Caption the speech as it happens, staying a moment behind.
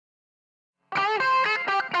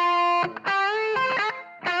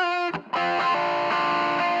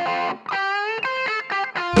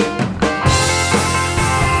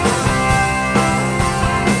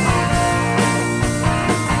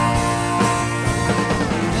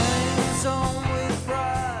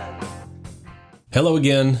Hello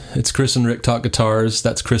again. It's Chris and Rick Talk Guitars.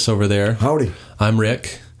 That's Chris over there. Howdy. I'm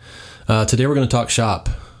Rick. Today we're going to talk shop.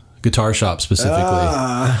 Guitar shop specifically.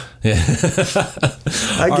 I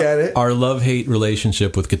get it. Our love-hate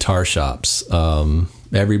relationship with guitar shops.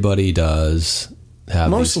 Everybody does have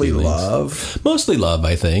Mostly these feelings. love. Mostly love,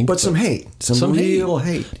 I think. But some hate. Some real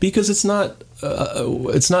hate. Because it's not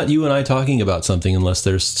you and I talking about something unless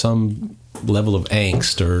there's some level of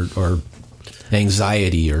angst or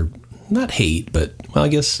anxiety or not hate, but well, I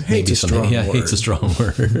guess maybe something. Yeah, hate's a strong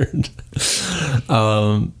word.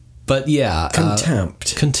 But yeah,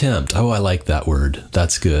 contempt. Contempt. Oh, I like that word.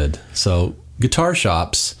 That's good. So guitar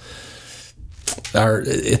shops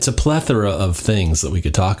it's a plethora of things that we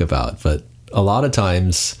could talk about, but a lot of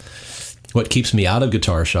times what keeps me out of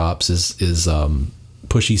guitar shops is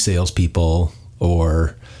pushy salespeople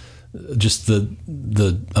or just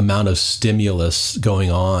the amount of stimulus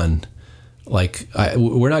going on. Like,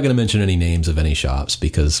 we're not going to mention any names of any shops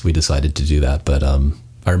because we decided to do that. But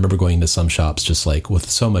I remember going to some shops just like with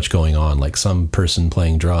so much going on, like some person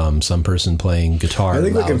playing drums, some person playing guitar. I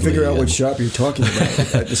think we can figure out which shop you're talking about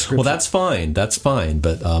with that description. Well, that's fine.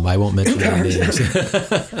 But I won't mention any names.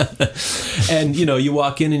 And, you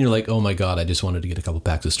walk in and you're like, oh my God, I just wanted to get a couple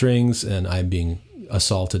packs of strings. And I'm being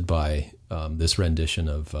assaulted by this rendition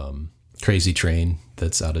of Crazy Train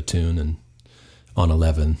that's out of tune and on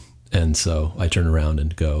 11. And so I turn around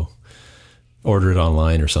and go order it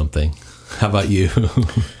online or something. How about you?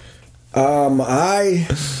 I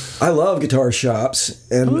love guitar shops,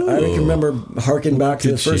 and ooh, I can remember harking back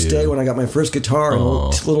to the first day when I got my first guitar in a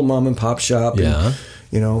little mom and pop shop,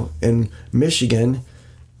 in Michigan,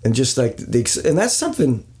 and just like and that's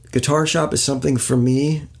something. Guitar shop is something for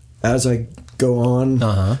me as I go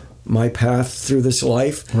on my path through this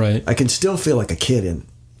life. Right, I can still feel like a kid in.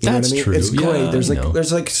 You know what I mean? True. It's great. Yeah,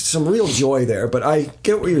 there's some real joy there, but I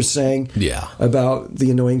get what you're saying about the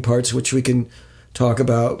annoying parts, which we can talk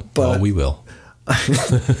about. But we will.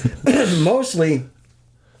 Mostly,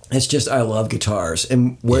 it's just I love guitars.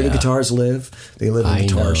 And where do guitars live? They live in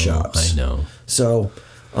guitar shops. I know. So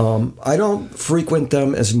I don't frequent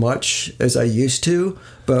them as much as I used to,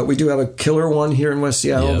 but we do have a killer one here in West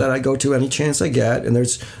Seattle that I go to any chance I get. And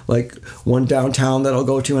there's like one downtown that I'll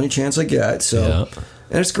go to any chance I get. So...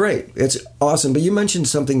 And it's great. It's awesome. But you mentioned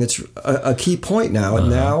something that's a key point now. And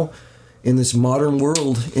now, in this modern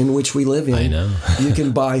world in which we live in, I know. You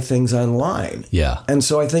can buy things online. Yeah. And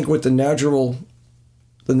so I think with the natural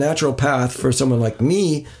path for someone like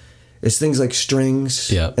me is things like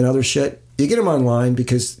strings and other shit. You get them online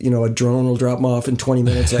because, a drone will drop them off in 20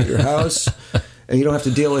 minutes at your house. And you don't have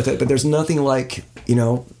to deal with it. But there's nothing like,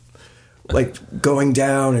 like going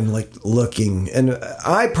down and like looking. And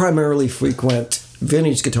I primarily frequent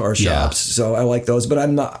vintage guitar shops, so I like those. But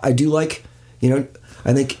I do like,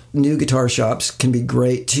 I think new guitar shops can be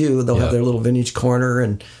great too. They'll have their little vintage corner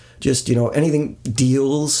and just, anything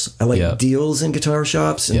deals. I like deals in guitar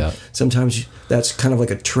shops. And sometimes that's kind of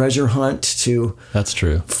like a treasure hunt to that's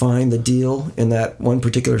true. Find the deal in that one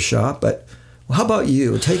particular shop. But how about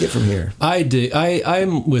you? Take it from here.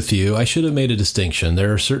 I'm with you. I should have made a distinction.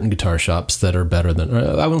 There are certain guitar shops that are better than,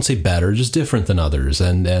 I wouldn't say better, just different than others.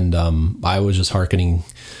 And I was just hearkening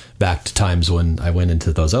back to times when I went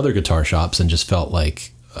into those other guitar shops and just felt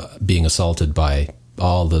like being assaulted by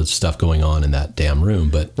all the stuff going on in that damn room.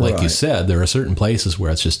 But like you said, there are certain places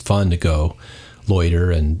where it's just fun to go loiter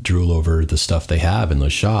and drool over the stuff they have in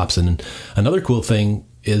those shops. And another cool thing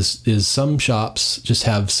is some shops just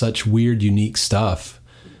have such weird, unique stuff.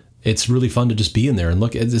 It's really fun to just be in there and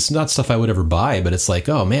look. It's not stuff I would ever buy, but it's like,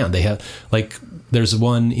 oh man, they have, like, there's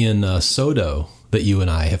one in Sodo that you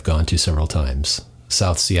and I have gone to several times,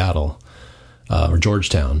 South Seattle, or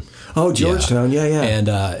Georgetown. Oh, Georgetown, yeah. And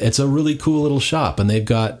it's a really cool little shop, and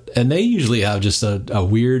they usually have just a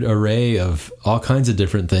weird array of all kinds of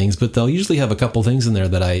different things, but they'll usually have a couple things in there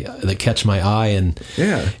that catch my eye, and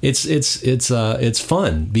it's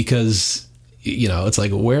fun because it's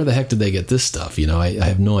like, where the heck did they get this stuff? I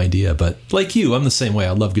have no idea, but like you, I'm the same way.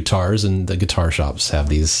 I love guitars, and the guitar shops have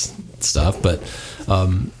these stuff, but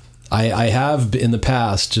I have in the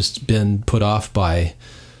past just been put off by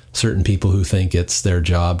certain people who think it's their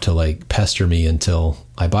job to like pester me until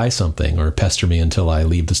I buy something or pester me until I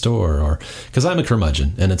leave the store, or because I'm a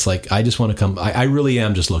curmudgeon and it's like, I just want to come. I really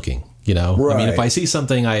am just looking, Right. I mean, if I see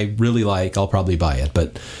something I really like, I'll probably buy it,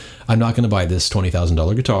 but I'm not going to buy this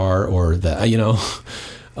 $20,000 guitar or that,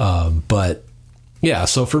 but yeah.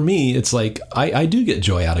 So for me, it's like, I do get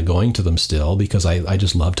joy out of going to them still because I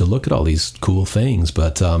just love to look at all these cool things,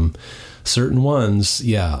 but certain ones,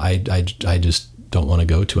 I just don't want to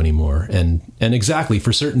go to anymore. And exactly,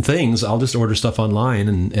 for certain things, I'll just order stuff online,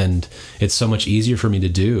 and it's so much easier for me to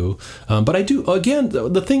do. But I do, again,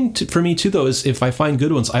 the thing for me too, though, is if I find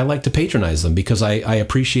good ones, I like to patronize them because I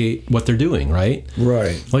appreciate what they're doing, right?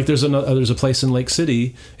 Right. Like there's a place in Lake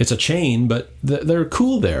City, it's a chain, but they're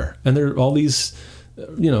cool there. And there are all these,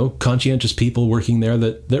 conscientious people working there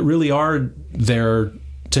that really are there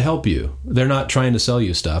to help you. They're not trying to sell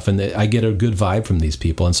you stuff, and I get a good vibe from these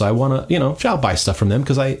people, and so I want to, I'll buy stuff from them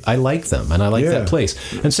because I like them and I like that place.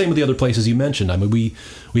 And same with the other places you mentioned. I mean,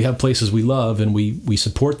 we have places we love, and we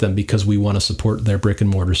support them because we want to support their brick and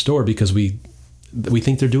mortar store because we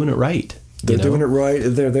think they're doing it right. They're doing it right.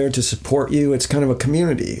 They're there to support you. It's kind of a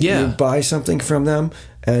community. Yeah. You buy something from them,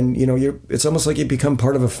 and it's almost like you become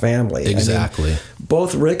part of a family. Exactly. I mean,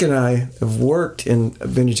 both Rick and I have worked in a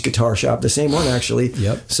vintage guitar shop, the same one actually.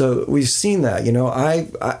 Yep. So we've seen that. I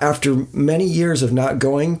after many years of not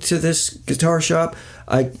going to this guitar shop,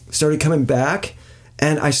 I started coming back,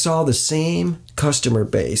 and I saw the same customer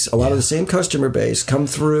base, a lot of the same customer base come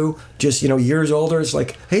through, just, years older. It's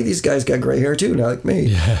like, hey, these guys got gray hair too, not like me.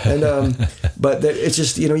 Yeah. And, but it's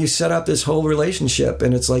just, you set up this whole relationship,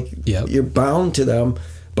 and it's like, you're bound to them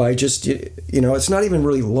by just, it's not even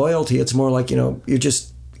really loyalty. It's more like, you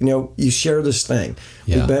just, you share this thing.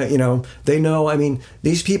 Yeah. They know, I mean,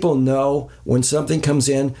 these people know when something comes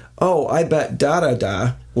in, oh, I bet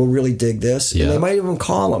da-da-da will really dig this. Yeah. And they might even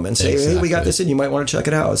call them and say, hey, we got this in, you might want to check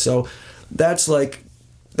it out. So that's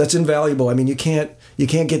invaluable. I mean, you can't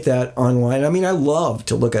get that online. I mean, I love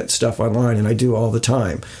to look at stuff online, and I do all the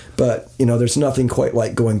time. But, there's nothing quite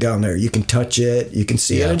like going down there. You can touch it, you can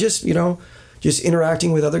see it, and just, just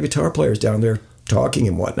interacting with other guitar players down there, talking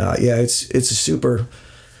and whatnot. Yeah, it's a super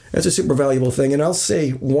valuable thing. And I'll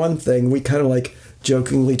say one thing, we kind of like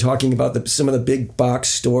jokingly talking about some of the big box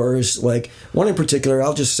stores, like one in particular,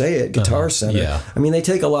 I'll just say it, Guitar Center. Yeah. I mean, they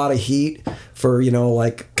take a lot of heat for,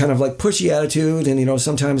 kind of like pushy attitude and,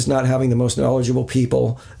 sometimes not having the most knowledgeable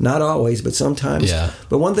people. Not always, but sometimes. Yeah.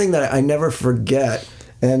 But one thing that I never forget,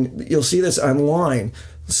 and you'll see this online,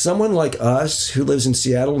 someone like us who lives in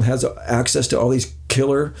Seattle and has access to all these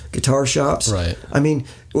killer guitar shops. Right. I mean,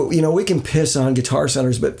 we can piss on Guitar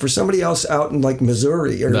Centers, but for somebody else out in like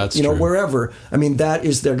Missouri or true. Wherever, I mean, that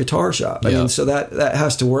is their guitar shop. I mean, so that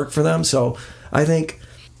has to work for them. So I think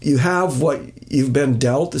you have what you've been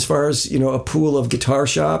dealt as far as, a pool of guitar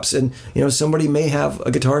shops, and somebody may have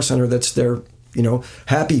a Guitar Center that's their,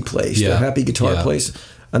 happy place, their happy guitar place.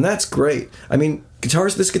 And that's great. I mean,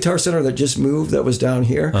 this Guitar Center that just moved, that was down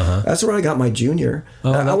here, that's where I got my Junior.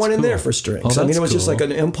 I went in there for strings. I mean, it was just like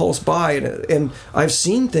an impulse buy, and I've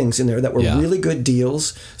seen things in there that were really good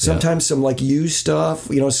deals. Sometimes some like used stuff,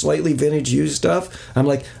 slightly vintage used stuff. I'm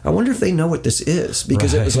like, I wonder if they know what this is,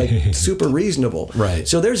 because it was like super reasonable. Right.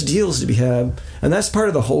 So there's deals to be had, and that's part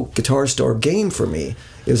of the whole guitar store game for me.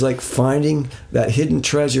 Is like finding that hidden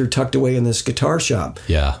treasure tucked away in this guitar shop.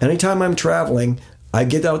 Yeah. Anytime I'm traveling, I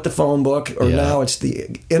get out the phone book, or now it's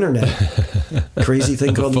the internet. Crazy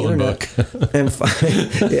thing called the internet. And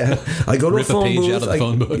I go to a phone booth. Out of the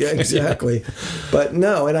phone book. Yeah, exactly. But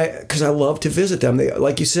no, because I love to visit them. They,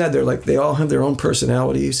 like you said, they all have their own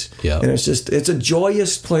personalities. Yeah. And it's a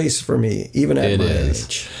joyous place for me, even at my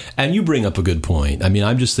age. And you bring up a good point. I mean,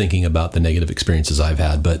 I'm just thinking about the negative experiences I've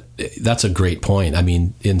had, but that's a great point. I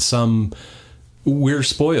mean, we're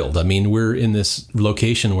spoiled. I mean, we're in this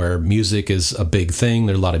location where music is a big thing.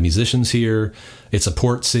 There are a lot of musicians here. It's a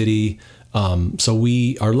port city. So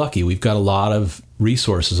we are lucky. We've got a lot of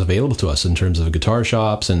resources available to us in terms of guitar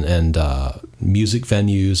shops and music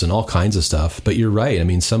venues and all kinds of stuff. But you're right. I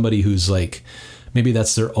mean, somebody who's like, maybe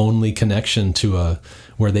that's their only connection to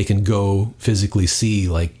where they can go physically see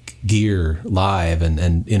like gear live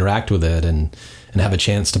and interact with it and have a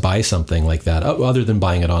chance to buy something like that, other than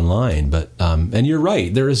buying it online. But and you're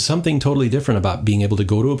right, there is something totally different about being able to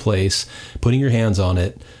go to a place, putting your hands on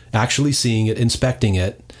it, actually seeing it, inspecting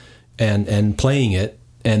it, and playing it,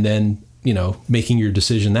 and then making your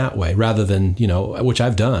decision that way, rather than which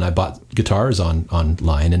I've done. I bought guitars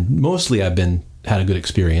online, and mostly I've had a good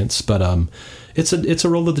experience. But it's a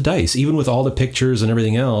roll of the dice. Even with all the pictures and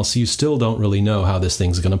everything else, you still don't really know how this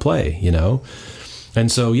thing's going to play. And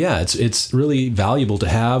so, it's really valuable to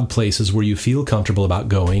have places where you feel comfortable about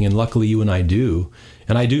going. And luckily you and I do.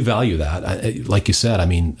 And I do value that. Like you said, I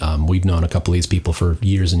mean, we've known a couple of these people for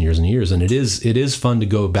years and years and years. And it is fun to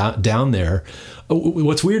go down there.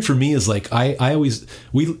 What's weird for me is like,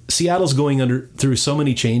 Seattle's going through so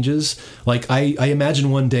many changes. Like I imagine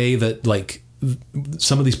one day that like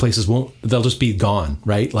some of these places they'll just be gone,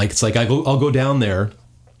 right? Like it's like I'll go down there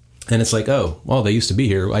And it's like, oh, well, they used to be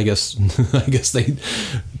here. I guess they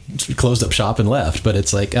closed up shop and left. But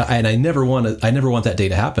it's like, and I never want that day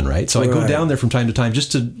to happen, right? So I go down there from time to time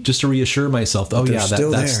just to reassure myself. Oh yeah,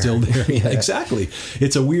 that's still there. Yeah, exactly.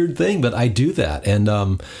 It's a weird thing, but I do that, and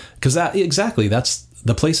because that's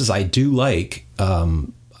the places I do like.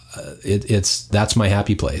 That's my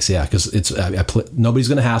happy place. Yeah. Cause nobody's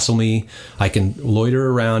going to hassle me. I can loiter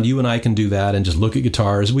around. You and I can do that and just look at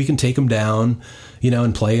guitars. We can take them down,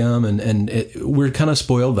 and play them. And we're kind of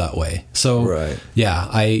spoiled that way. So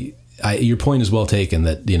yeah, your point is well taken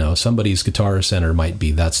that, somebody's Guitar Center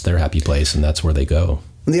that's their happy place and that's where they go.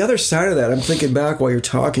 On the other side of that, I'm thinking back while you're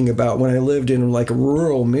talking about when I lived in like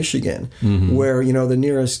rural Michigan, where, the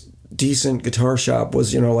nearest decent guitar shop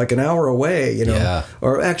was like an hour away,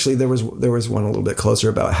 or actually there was one a little bit closer,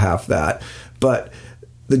 about half that. But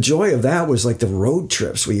the joy of that was like the road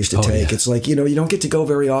trips we used to take. Yeah. It's like, you don't get to go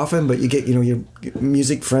very often, but you get, your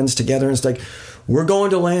music friends together, and it's like, we're going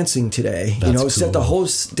to Lansing today. That's cool. Set the whole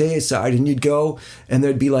day aside, and you'd go, and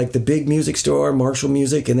there'd be like the big music store, Marshall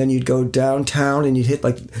Music, and then you'd go downtown and you'd hit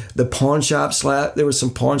like the pawn shops. There was some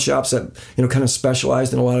pawn shops that kind of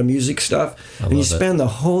specialized in a lot of music stuff, and you spend the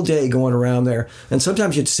whole day going around there. And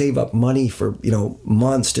sometimes you'd save up money for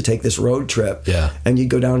months to take this road trip. Yeah, and you'd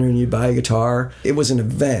go down there and you'd buy a guitar. It was an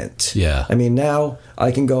event. Yeah, I mean now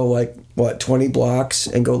I can go like 20 blocks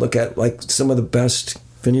and go look at like some of the best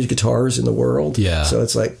vintage guitars in the world. Yeah. So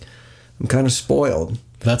it's like, I'm kind of spoiled.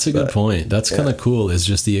 That's a good point. That's kind of cool, is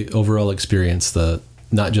just the overall experience,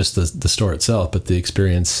 not just the store itself, but the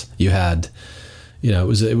experience you had. It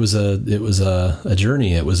was a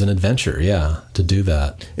journey. It was an adventure. Yeah. To do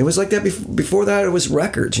that. It was like that before that. It was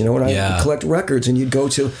records, when I collect records, and you'd go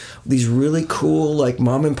to these really cool, like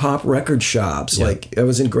mom and pop record shops. Yep. Like I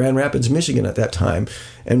was in Grand Rapids, Michigan at that time,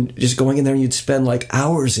 and just going in there, and you'd spend like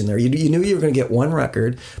hours in there. You knew you were going to get one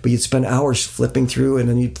record, but you'd spend hours flipping through, and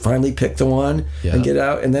then you'd finally pick the one and get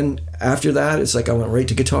out. And then after that, it's like I went right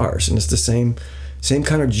to guitars, and it's the same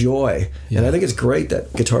kind of joy. Yeah. And I think it's great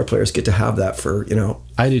that guitar players get to have that for,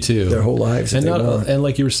 I do too, their whole lives. And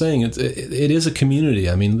like you were saying, it is a community.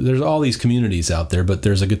 I mean, there's all these communities out there, but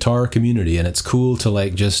there's a guitar community, and it's cool to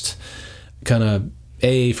like just kind of,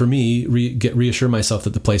 for me, reassure myself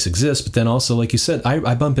that the place exists. But then also, like you said,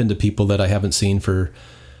 I bump into people that I haven't seen for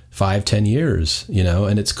 5-10 years,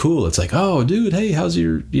 and it's cool. It's like, oh dude, hey, how's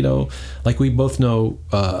your, like we both know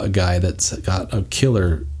a guy that's got a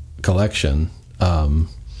killer collection.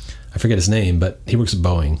 I forget his name, but he works at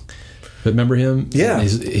Boeing. But remember him? Yeah.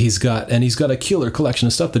 He's got a killer collection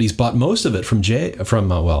of stuff that he's bought most of it from Jay.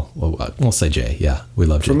 We'll say Jay. Yeah, we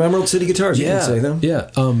love Jay. From Emerald City Guitars. You can say them. Yeah.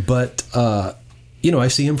 But I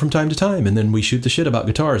see him from time to time, and then we shoot the shit about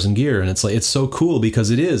guitars and gear, and it's like, it's so cool because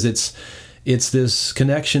it's this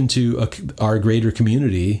connection to our greater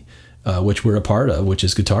community, which we're a part of, which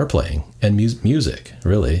is guitar playing and music,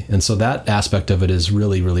 really. And so that aspect of it is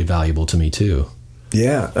really, really valuable to me too.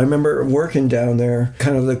 Yeah, I remember working down there,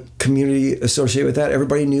 kind of the community associated with that.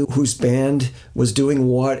 Everybody knew whose band was doing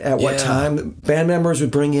what at what time. Band members would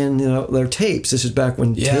bring in, their tapes. This is back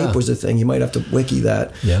when tape was a thing. You might have to wiki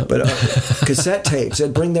that. Yeah. But cassette tapes.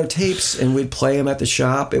 They'd bring their tapes, and we'd play them at the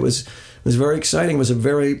shop. It was very exciting. It was a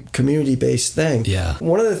very community-based thing. Yeah.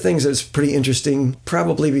 One of the things that's pretty interesting,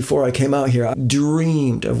 probably before I came out here, I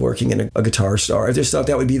dreamed of working in a guitar store. I just thought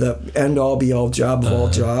that would be the end-all, be-all job of all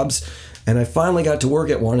jobs. And I finally got to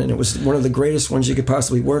work at one, and it was one of the greatest ones you could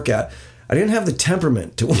possibly work at. I didn't have the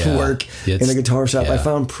temperament to work in a guitar shop. I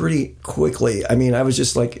found pretty quickly. I mean, I was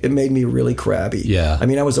just like, it made me really crabby. Yeah. I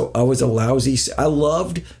mean, I was a lousy. I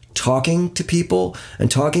loved talking to people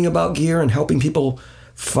and talking about gear and helping people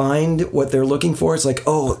find what they're looking for. It's like,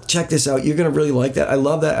 oh, check this out. You're going to really like that. I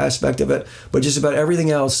love that aspect of it. But just about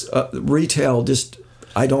everything else, retail,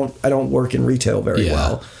 I don't work in retail very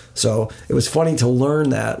well. So it was funny to learn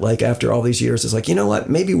that, like, after all these years, it's like, you know what?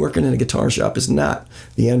 Maybe working in a guitar shop is not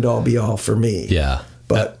the end-all, be-all for me. Yeah.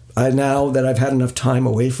 But now that I've had enough time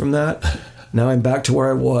away from that, now I'm back to where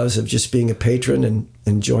I was of just being a patron and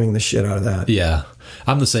enjoying the shit out of that. Yeah.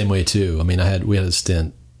 I'm the same way, too. I mean, we had a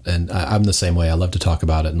stint, and I'm the same way. I love to talk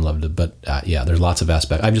about it and love to, but there's lots of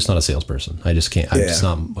aspects. I'm just not a salesperson. I just can't. I'm just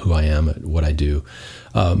not who I am at what I do.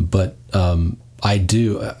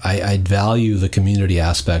 I value the community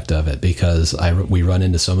aspect of it because we run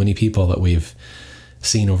into so many people that we've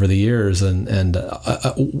seen over the years, and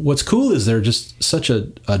what's cool is they're just such a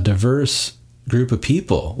diverse group of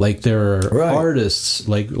people. Like there are artists,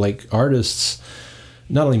 like artists,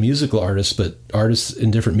 not only musical artists, but artists in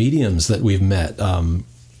different mediums that we've met.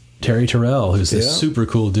 Terry Terrell, who's this super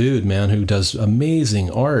cool dude, man, who does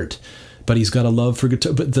amazing art, but he's got a love for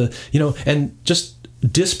guitar. But and just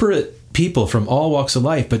disparate people from all walks of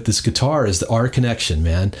life, but this guitar is our connection,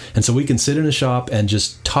 man. And so we can sit in a shop and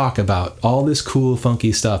just talk about all this cool,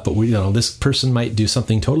 funky stuff. But this person might do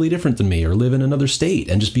something totally different than me, or live in another state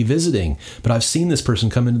and just be visiting. But I've seen this person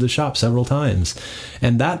come into the shop several times,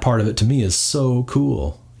 and that part of it to me is so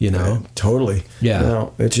cool. Yeah, totally. Yeah.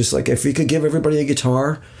 It's just like, if you could give everybody a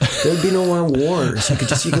guitar, there'd be no more wars. You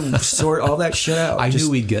could sort all that shit out. I knew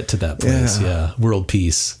we'd get to that place. Yeah. World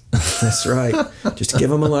peace. That's right. Just give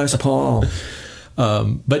them a Les Paul.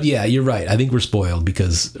 But yeah, you're right. I think we're spoiled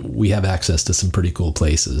because we have access to some pretty cool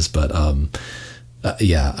places. But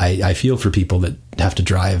I feel for people that have to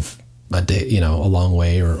drive a day, a long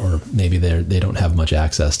way, or maybe they don't have much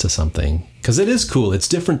access to something, because it is cool. It's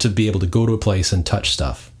different to be able to go to a place and touch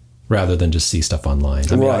stuff rather than just see stuff online.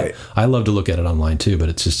 I mean, right. I love to look at it online too, but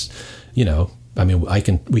it's just, we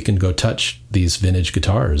can go touch these vintage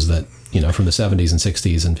guitars that, from the 70s and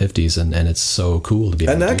 60s and 50s, and it's so cool to be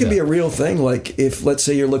able to do that. And that could be a real thing. Like, if, let's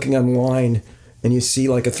say, you're looking online and you see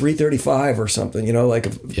like a 335 or something, like a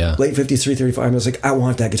late 50s 335, and it's like, I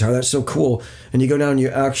want that guitar. That's so cool. And you go down and you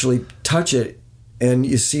actually touch it, and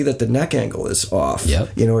you see that the neck angle is off,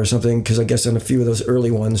 or something. Because I guess on a few of those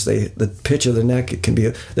early ones, the pitch of the neck,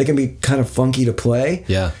 they can be kind of funky to play.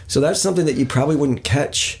 Yeah. So that's something that you probably wouldn't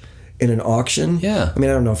catch in an auction. Yeah. I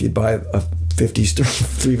mean, I don't know if you'd buy a 50s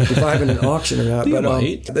 355 in an auction or not,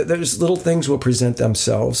 but there's little things will present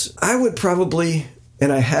themselves. I would probably,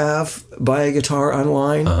 and I have, buy a guitar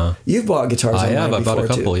online. You've bought guitars online before, I bought a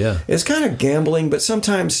couple, too. Yeah. It's kind of gambling, but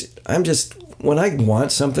sometimes when I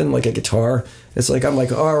want something like a guitar, it's like, I'm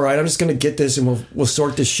like, all right, I'm just going to get this, and we'll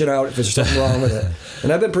sort this shit out if there's something wrong with it.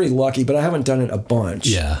 And I've been pretty lucky, but I haven't done it a bunch.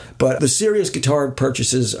 Yeah. But the serious guitar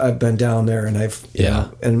purchases, I've been down there and I've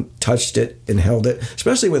and touched it and held it,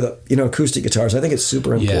 especially with acoustic guitars. I think it's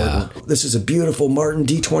super important. Yeah. This is a beautiful Martin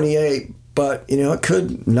D28, but it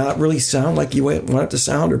could not really sound like you want it to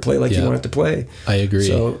sound, or play like you want it to play. I agree.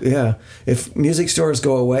 So if music stores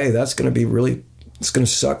go away, that's going to be really. It's going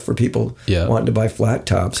to suck for people wanting to buy flat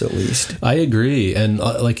tops, at least. I agree, and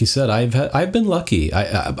like you said, I've been lucky.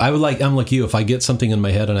 I'm like you. If I get something in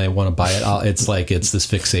my head and I want to buy it, it's this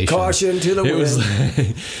fixation. Caution to the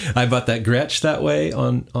wind. I bought that Gretsch that way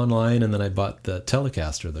online, and then I bought the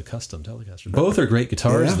Telecaster, the custom Telecaster. Both are great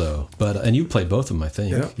guitars, though. And you played both of them, I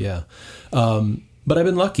think. Yeah. But I've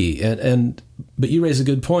been lucky, but you raise a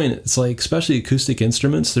good point. It's like, especially acoustic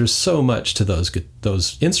instruments, there's so much to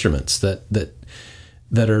those instruments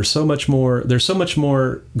that are so much more. There's so much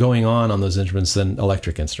more going on those instruments than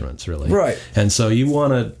electric instruments, really. Right. And so you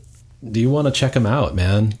want to check them out,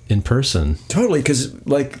 man, in person. Totally, because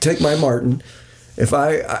like, take my Martin. If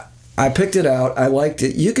I picked it out, I liked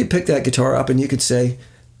it. You could pick that guitar up and you could say,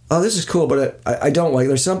 oh, this is cool, but I don't like it.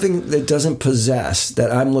 There's something that doesn't possess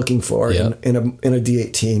that I'm looking for in a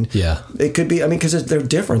D18. Yeah. It could be, because they're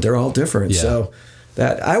different. They're all different. Yeah. So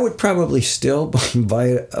that I would probably still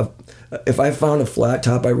buy if I found a flat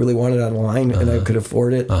top I really wanted online and I could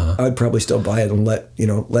afford it, I'd probably still buy it and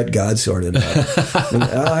let God sort it out.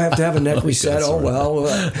 I have to have a neck reset. Oh, well,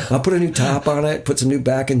 I'll put a new top on it, put some new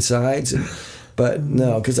back and sides. But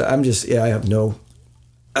no, because I'm just, I have no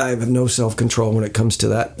self-control when it comes to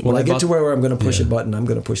that. When I get to where I'm going to push a button, I'm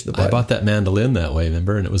going to push the button. I bought that mandolin that way,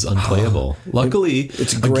 remember? And it was unplayable. Luckily,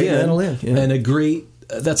 it's a great mandolin. Yeah. And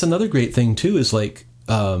that's another great thing too, is like,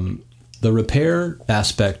 the repair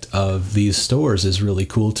aspect of these stores is really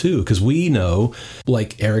cool too, because we know,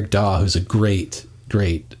 like Eric Daw, who's a great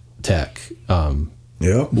tech.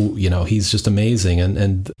 He's just amazing,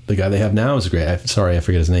 and the guy they have now is great. I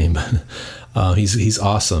forget his name, but he's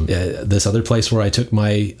awesome. This other place where I took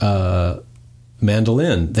my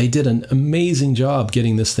mandolin, they did an amazing job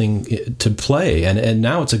getting this thing to play, and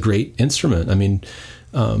now it's a great instrument. I mean.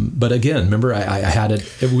 But again, remember, I had it.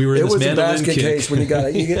 We were in this mandolin a basket case when you got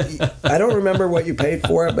it. I don't remember what you paid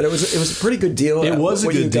for it, but it was a pretty good deal. It was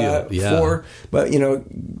a good deal, But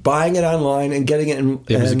buying it online and getting it and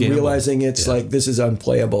realizing it's like, this is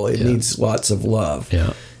unplayable. It needs lots of love.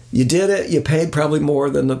 Yeah, you did it. You paid probably more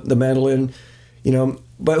than the mandolin.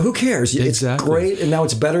 But who cares? It's great, and now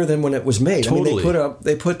it's better than when it was made. Totally.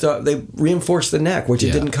 They reinforced the neck, which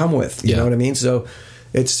it didn't come with. You know what I mean? So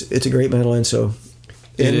it's a great mandolin. So.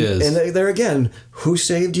 It is. And there again, who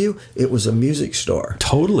saved you? It was a music store.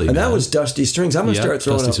 Totally. And that was Dusty Strings. I'm going to start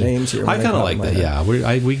throwing out names here. I kind of like that, yeah.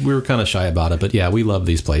 We were kind of shy about it, but yeah, we love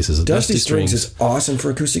these places. Dusty Strings is awesome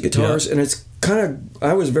for acoustic guitars, and it's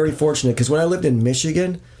I was very fortunate, because when I lived in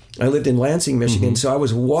Michigan, I lived in Lansing, Michigan, so I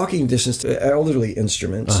was walking distance to elderly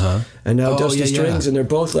instruments. And now Dusty Strings, and they're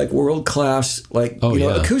both like world-class,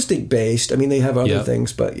 acoustic-based. I mean, they have other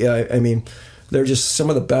things, but they're just some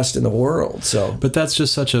of the best in the world. So, but that's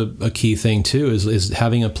just such a key thing too, is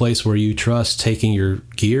having a place where you trust taking your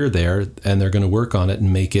gear there, and they're going to work on it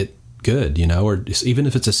and make it good, you know, or even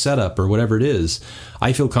if it's a setup or whatever it is.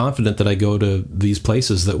 I feel confident that I go to these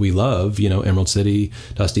places that we love, you know, Emerald City,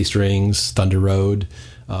 Dusty Strings, Thunder Road,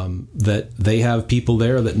 that they have people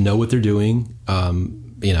there that know what they're doing.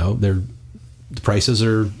 You know, the prices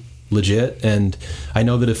are legit, and I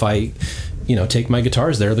know that if I, you know, take my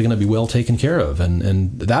guitars there, they're going to be well taken care of,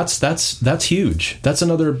 and that's huge. That's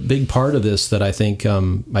another big part of this that I think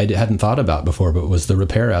I hadn't thought about before, but was the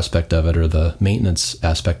repair aspect of it, or the maintenance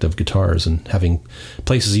aspect of guitars, and having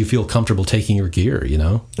places you feel comfortable taking your gear, you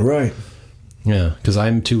know? Right. Yeah, because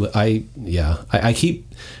I keep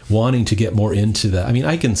wanting to get more into that. I mean,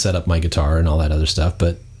 I can set up my guitar and all that other stuff,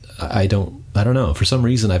 but I don't know. For some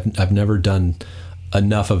reason, I've never done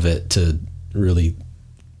enough of it to really,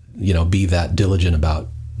 you know, be that diligent about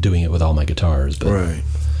doing it with all my guitars. But right.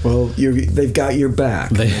 Well, they've got your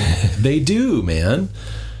back. They do, man.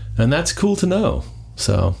 And that's cool to know.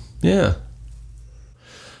 So, yeah.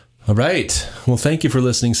 All right. Well, thank you for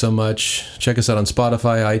listening so much. Check us out on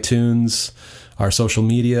Spotify, iTunes, our social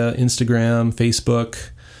media, Instagram,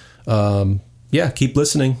 Facebook. Yeah, keep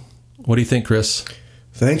listening. What do you think, Chris?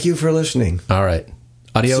 Thank you for listening. All right.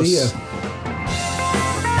 Adios. See ya.